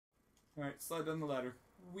Alright, slide down the ladder.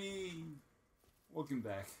 Whee! Welcome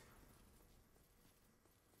back.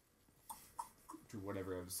 To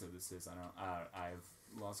whatever episode this is.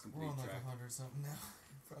 I've lost complete We're on like track. 100 something now,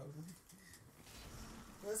 probably.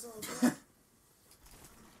 That's all good.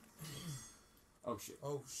 Oh shit.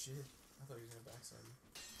 Oh shit. I thought he was gonna backside me.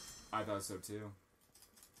 I thought so too.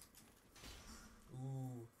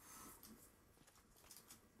 Ooh.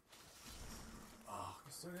 Oh.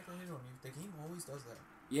 You still got the hit on you. The game always does that.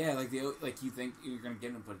 Yeah, like you think you're gonna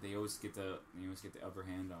get them, but they always get the upper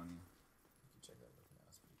hand on you. You can check that with now.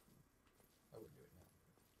 It's pretty cool. I wouldn't do it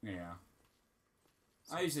now. Yeah.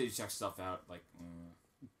 So, I usually check stuff out, like,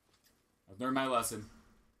 I've learned my lesson.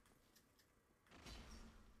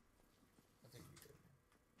 I think you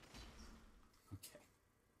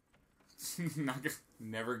did. Okay.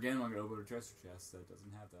 Never again I'm gonna open a treasure chest that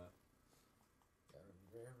doesn't have that. Got a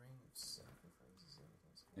rare ring of sacrifice. Is that what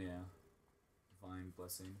that's called? Yeah. Divine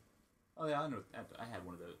blessing. Oh yeah, I know. I had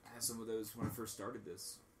one of those. I had some of those when I first started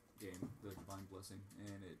this game, the divine blessing,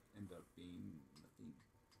 and it ended up being nothing.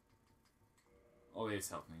 Oh, it's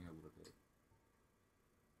helped me a little bit.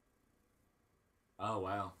 Oh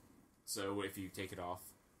wow. So if you take it off,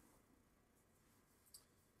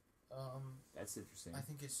 that's interesting. I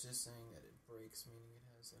think it's just saying that it breaks, meaning it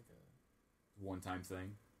has like a one-time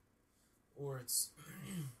thing. or it's.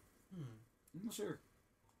 I'm not sure.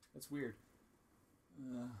 That's weird.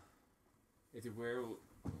 If you wear,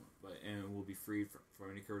 and it will be free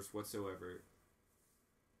from any curse whatsoever.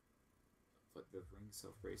 But the ring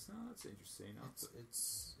self-brace. No, that's interesting.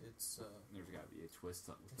 It's There's got to be a twist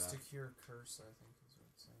with it's that. to cure curse, I think is what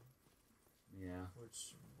it's saying. Yeah.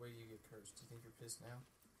 Which way do you get cursed? Do you think you're pissed now?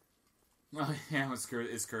 Well, yeah,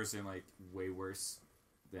 it's cursing like way worse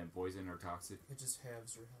than poison or toxic. It just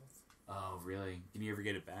halves your health. Oh, really? Can you ever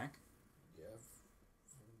get it back? Yeah,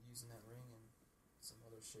 from using that ring and some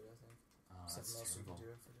other shit, I think. Oh, Something that's else terrible. you can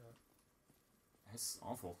do, I forgot. That's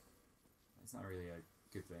awful. That's not really a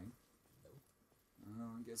good thing. Nope.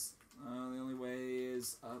 I guess the only way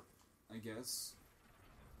is up, I guess.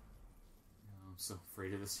 Oh, I'm so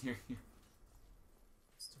afraid of this here.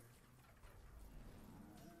 It's terrifying.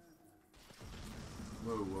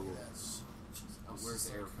 Whoa, whoa, whoa. That's, Oh, where's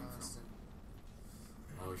the arrow coming from? constant.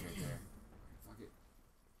 Oh, it's right there. Fuck it.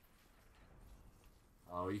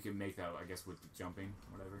 Oh, you can make that, I guess, with the jumping,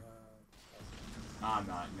 whatever. I'm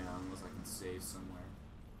not, no, unless I can save somewhere.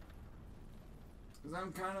 Because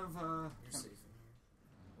I'm kind of, You're safe in here.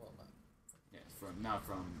 Well, not not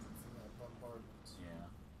from, from that bombardment. yeah.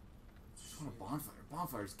 Just want a bonfire.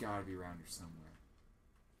 Bonfire's gotta be around here somewhere.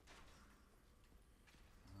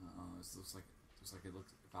 This looks like it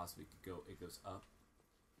possibly could go, it goes up.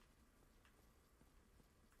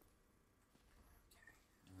 Okay.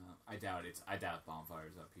 I doubt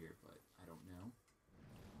bonfire's up here, but I don't know.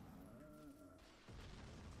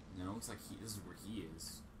 No, looks like this is where he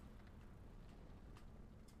is.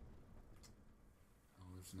 Oh,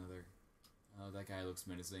 there's another. Oh, that guy looks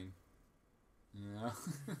menacing. Yeah.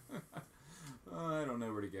 Oh, I don't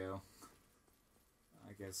know where to go.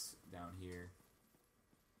 I guess down here.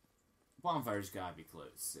 Bonfire's gotta be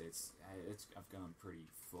close. I've gone pretty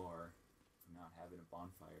far from not having a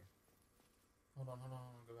bonfire. Hold on,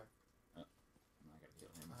 go back. I gotta kill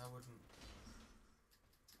him. I wouldn't.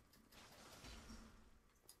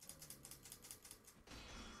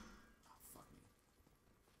 Oh, fuck me.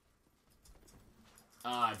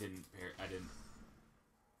 I didn't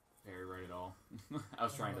parry right at all. I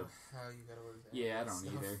was trying to. How you got away with that? Yeah, I don't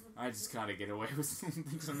either. I just kind of get away with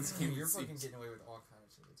things on this game. You're fucking getting away with all kind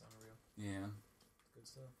of shit. It's unreal. Yeah. Good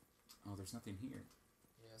stuff. Oh, there's nothing here.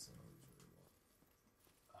 Yeah, it's an illusory wall.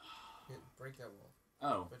 Break that wall.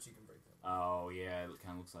 Oh. But you can break that wall. Oh, yeah, it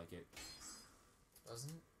kind of looks like it.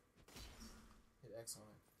 Doesn't it? Hit X on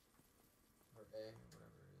it. Or A, or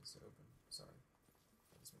whatever it is to open. Sorry.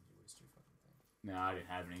 I just made you waste your fucking thing. No, I didn't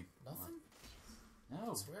have any. Nothing?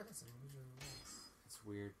 No. I swear that's an illusory wall. That's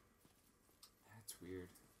weird. That's weird.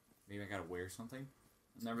 Maybe I gotta wear something?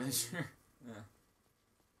 I'm not really sure. Yeah.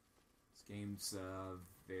 This game's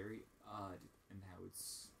very odd in how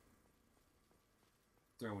it's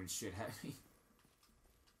throwing shit at me.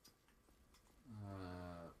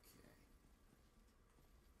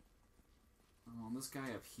 Okay. This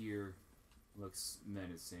guy up here looks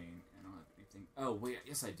menacing. I don't have anything. Oh, wait,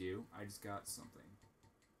 yes I do. I just got something.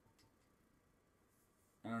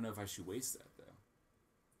 I don't know if I should waste that, though.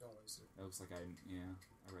 Don't waste it. That looks like I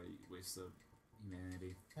already wasted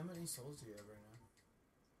humanity. How many souls do you have right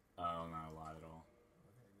now? Oh, not a lot at all.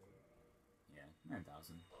 Okay, good. Yeah,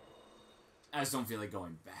 9,000. I just don't feel like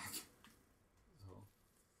going back. So.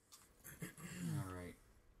 Alright.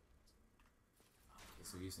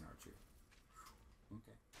 so he's an archer.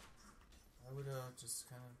 Okay. I would just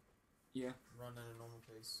kind of Yeah. run at a normal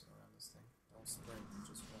pace around this thing. Don't sprint,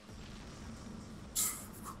 just run.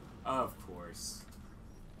 Of course.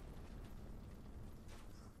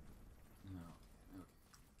 No. Okay.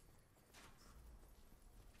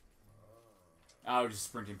 I was just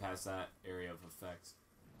sprinting past that area of effect.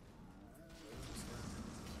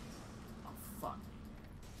 Oh, fuck.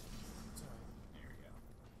 It's alright. There we go.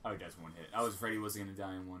 Oh, he does one hit. I was afraid he wasn't going to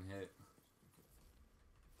die in one hit.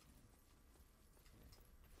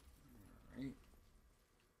 Alright.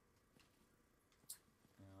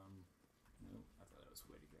 Nope. I thought that was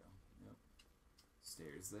the way to go. Nope.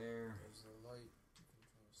 Stairs there. There's a light. You can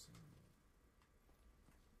try to see it.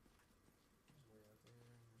 There's way out there.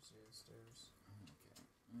 There's the other stairs. Okay.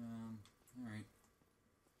 Alright.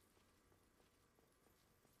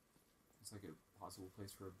 Looks like a possible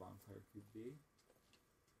place for a bonfire could be.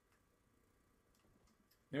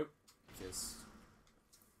 Nope. Just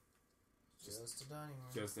Just a dining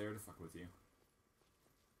room. just there to fuck with you.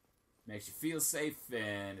 Makes you feel safe,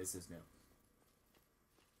 and it says no.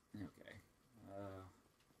 Okay.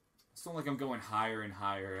 I feel like I'm going higher and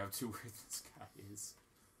higher up to where this guy is.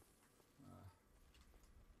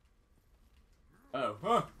 Oh,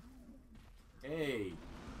 huh! Hey!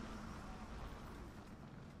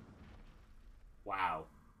 Wow.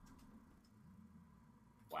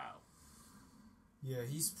 Wow. Yeah,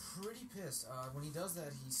 he's pretty pissed. When he does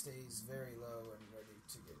that, he stays very low and ready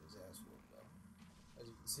to get his ass whooped, though. As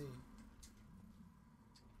you can see.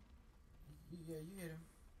 Yeah, you hit him.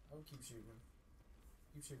 I would keep shooting him.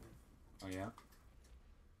 Keep shooting him. Oh, yeah?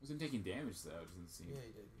 Wasn't taking damage, though. It doesn't seem... Yeah,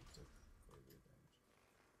 he did. He took quite a bit of damage.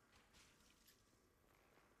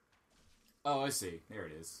 Oh, I see. There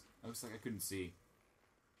it is. I was like, I couldn't see.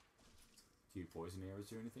 Do you poison arrows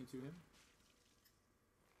do anything to him?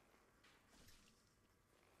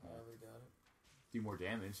 I highly doubt it. Do more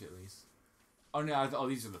damage, at least. Oh, no. Oh,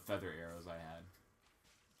 these are the feather arrows I had.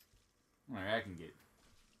 Alright, I can get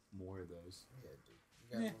more of those. Yeah, dude.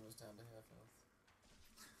 You got one was down to half health.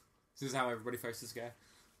 This is how everybody fights this guy?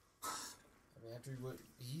 I mean, after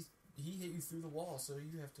he hit you through the wall, so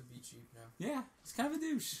you have to be cheap now. Yeah, he's kind of a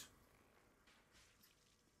douche.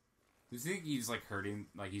 Do you think he's, like, hurting,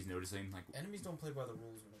 like, he's noticing, like... Enemies don't play by the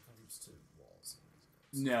rules when it comes to walls.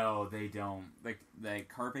 No, they don't. Like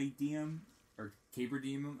Carpe Diem, or Caper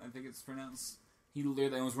Diem, I think it's pronounced. He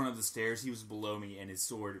literally was one of the stairs. He was below me, and his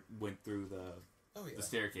sword went through the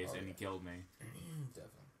staircase, and he killed me.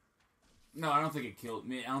 Definitely. No, I don't think it killed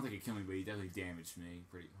me. I don't think it killed me, but he definitely damaged me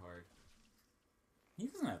pretty hard. He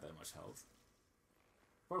doesn't have that much health.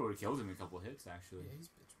 Probably would have killed him in a couple of hits, actually. Yeah, he's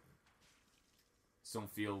bitch made. Just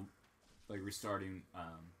don't feel like restarting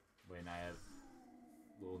when I have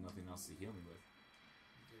little nothing else to heal me with.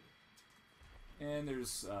 And there's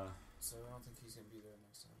So I don't think he's gonna be there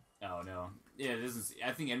next time. oh no, yeah, it doesn't.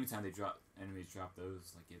 I think every time enemies drop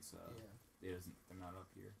those, like it's they're not up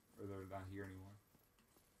here, or they're not here anymore.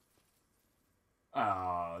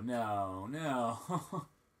 Oh no,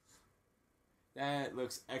 that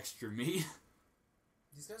looks extra mean.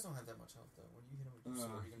 These guys don't have that much health though. When you hit him with your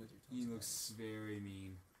sword, you're gonna do tons He of looks very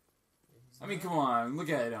mean. Yeah, I mean, come on, look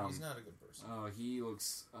at him. He's not a good person. Oh, he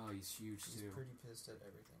looks. Oh, he's huge He's too. pretty pissed at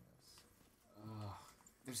everything else.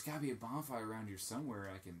 There's gotta be a bonfire around here somewhere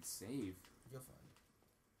I can save. You'll find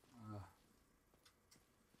it.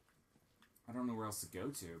 I don't know where else to go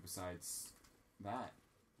to besides that.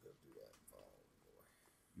 Go do that. Oh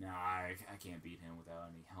boy. No, I can't beat him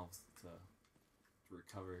without any health to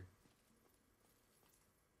recover.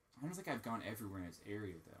 I don't think I've gone everywhere in this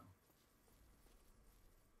area though.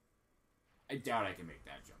 I doubt I can make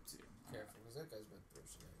that jump too. Careful, because that guy's been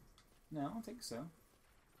thirsty. No, I don't think so.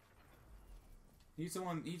 He's the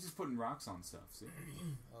one. He's just putting rocks on stuff. See?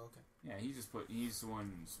 Oh, okay. Yeah, he's the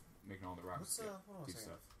one who's making all the rocks. Hold on a do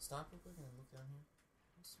second. stuff. Stop real quick and look down here.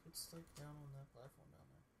 What's like down on that platform down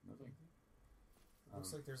there? Nothing. It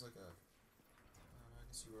looks like there's like a. I don't know. I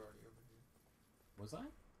guess you were already over here. Was I?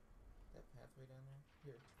 That pathway down there.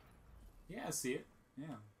 Here. Yeah, I see it.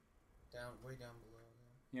 Yeah. Down, way down below.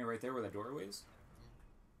 Yeah, right there where that doorway is.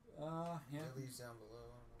 Yeah. That leads down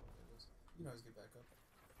below. I don't know what that is. You can always get back up.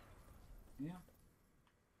 Yeah.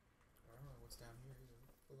 I don't know what's down here either.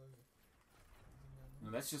 Below you. Anything down there?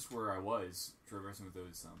 No, that's just where I was traversing with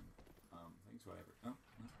those things. Whatever. Oh.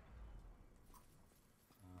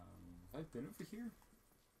 Have I been over here?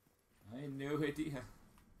 I had no idea. I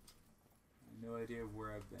had no idea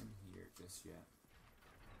where I've been here just yet.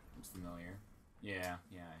 Looks familiar. Yeah,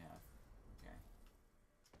 I have. Okay.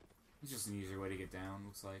 It's just an easier way to get down,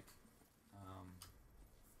 looks like.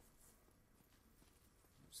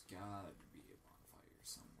 There's gotta be a bonfire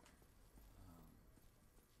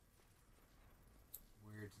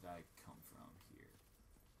did I come from? Here.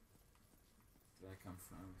 Did I come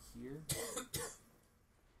from here?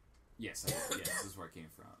 Yes, yes, this is where I came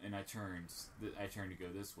from. And I turned to go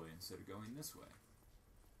this way instead of going this way.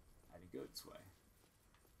 I didn't go this way.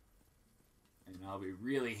 And I'll be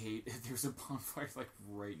really hate if there's a bonfire like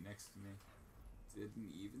right next to me.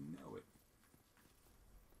 Didn't even know it.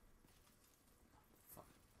 Fuck.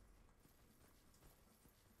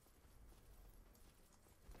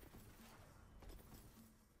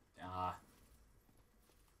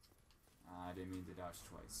 I didn't mean to dodge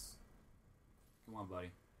twice. Come on,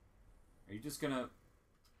 buddy. Are you just gonna...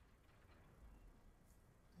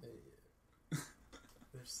 Hey.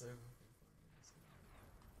 They're so fucking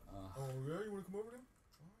funny. Oh yeah, you wanna come over there?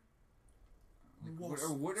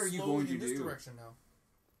 What are you going to in this do? direction now.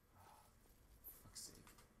 Fuck's sake.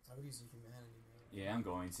 I would use your humanity, man. Yeah, I'm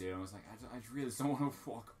going to. I was like, I really just don't want to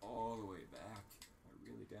walk all the way back. I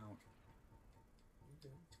really don't. You do.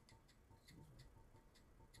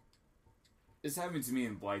 This happened to me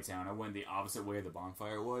in Blighttown. I went the opposite way the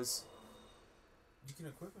bonfire was. You can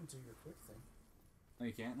equip him to your quick thing. Oh,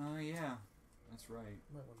 you can't? Oh, yeah. That's right.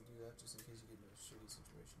 You might want to do that just in case you get in a shitty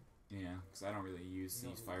situation. Yeah, because I don't really use You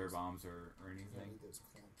don't these need fire those- bombs or You don't anything. need those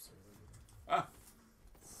clumps or whatever. Ah!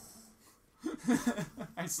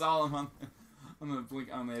 I saw him on the blink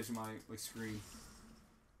on the edge of my screen.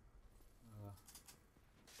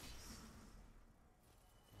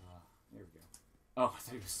 There we go. Oh, I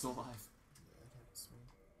thought he was still alive. Yeah, that hurts me.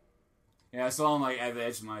 Yeah, I saw him at the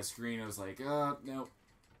edge of my screen. I was like, nope.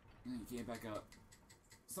 And he came back up.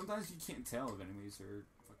 Sometimes you can't tell if enemies are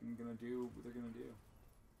fucking gonna do what they're gonna do.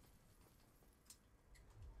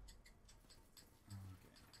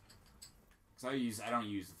 Okay. Because I don't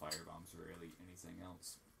use the fire bombs or really anything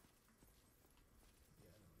else.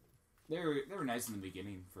 Yeah, I don't know. They were nice in the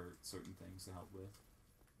beginning for certain things to help with.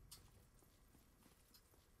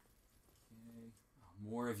 Okay. Oh,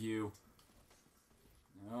 more of you.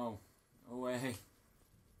 No. Go away.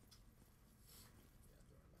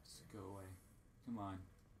 Just go away. Come on.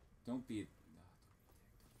 Don't be...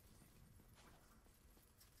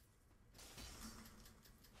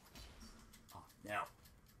 Oh, no.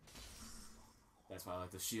 That's why I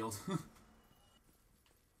like the shield.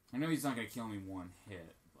 I know he's not going to kill me one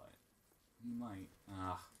hit, but he might.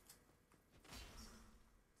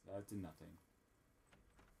 That did nothing.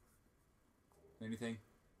 Anything?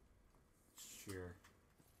 Sure.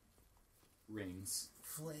 Rings.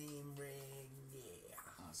 Flame ring, yeah.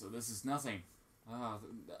 So this is nothing.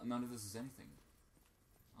 None of this is anything.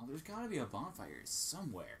 Oh, there's gotta be a bonfire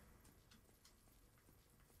somewhere.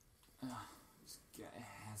 It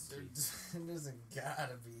has to be. There doesn't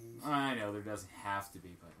gotta be. I know there doesn't have to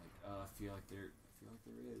be, but I feel like there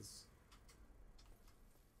is.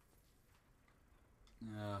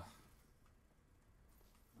 Oh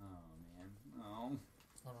man, no.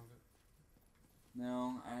 Hold on, good.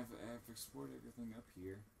 No, I've explored everything up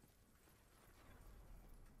here.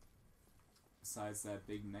 Besides that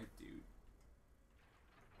big knight dude.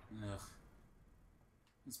 Ugh.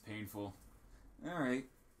 It's painful. Alright.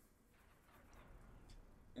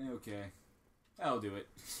 Okay. I'll do it.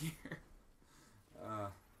 Here.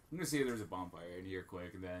 I'm gonna see if there's a bonfire in here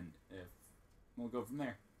quick, and then if we'll go from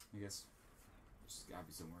there. I guess. Just gotta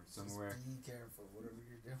be somewhere. Just be careful, whatever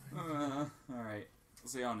you're doing. Alright. We'll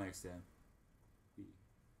see y'all next time.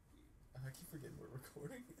 I keep forgetting we're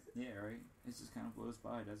recording. Yeah, right? It just kind of blows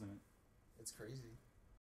by, doesn't it? It's crazy.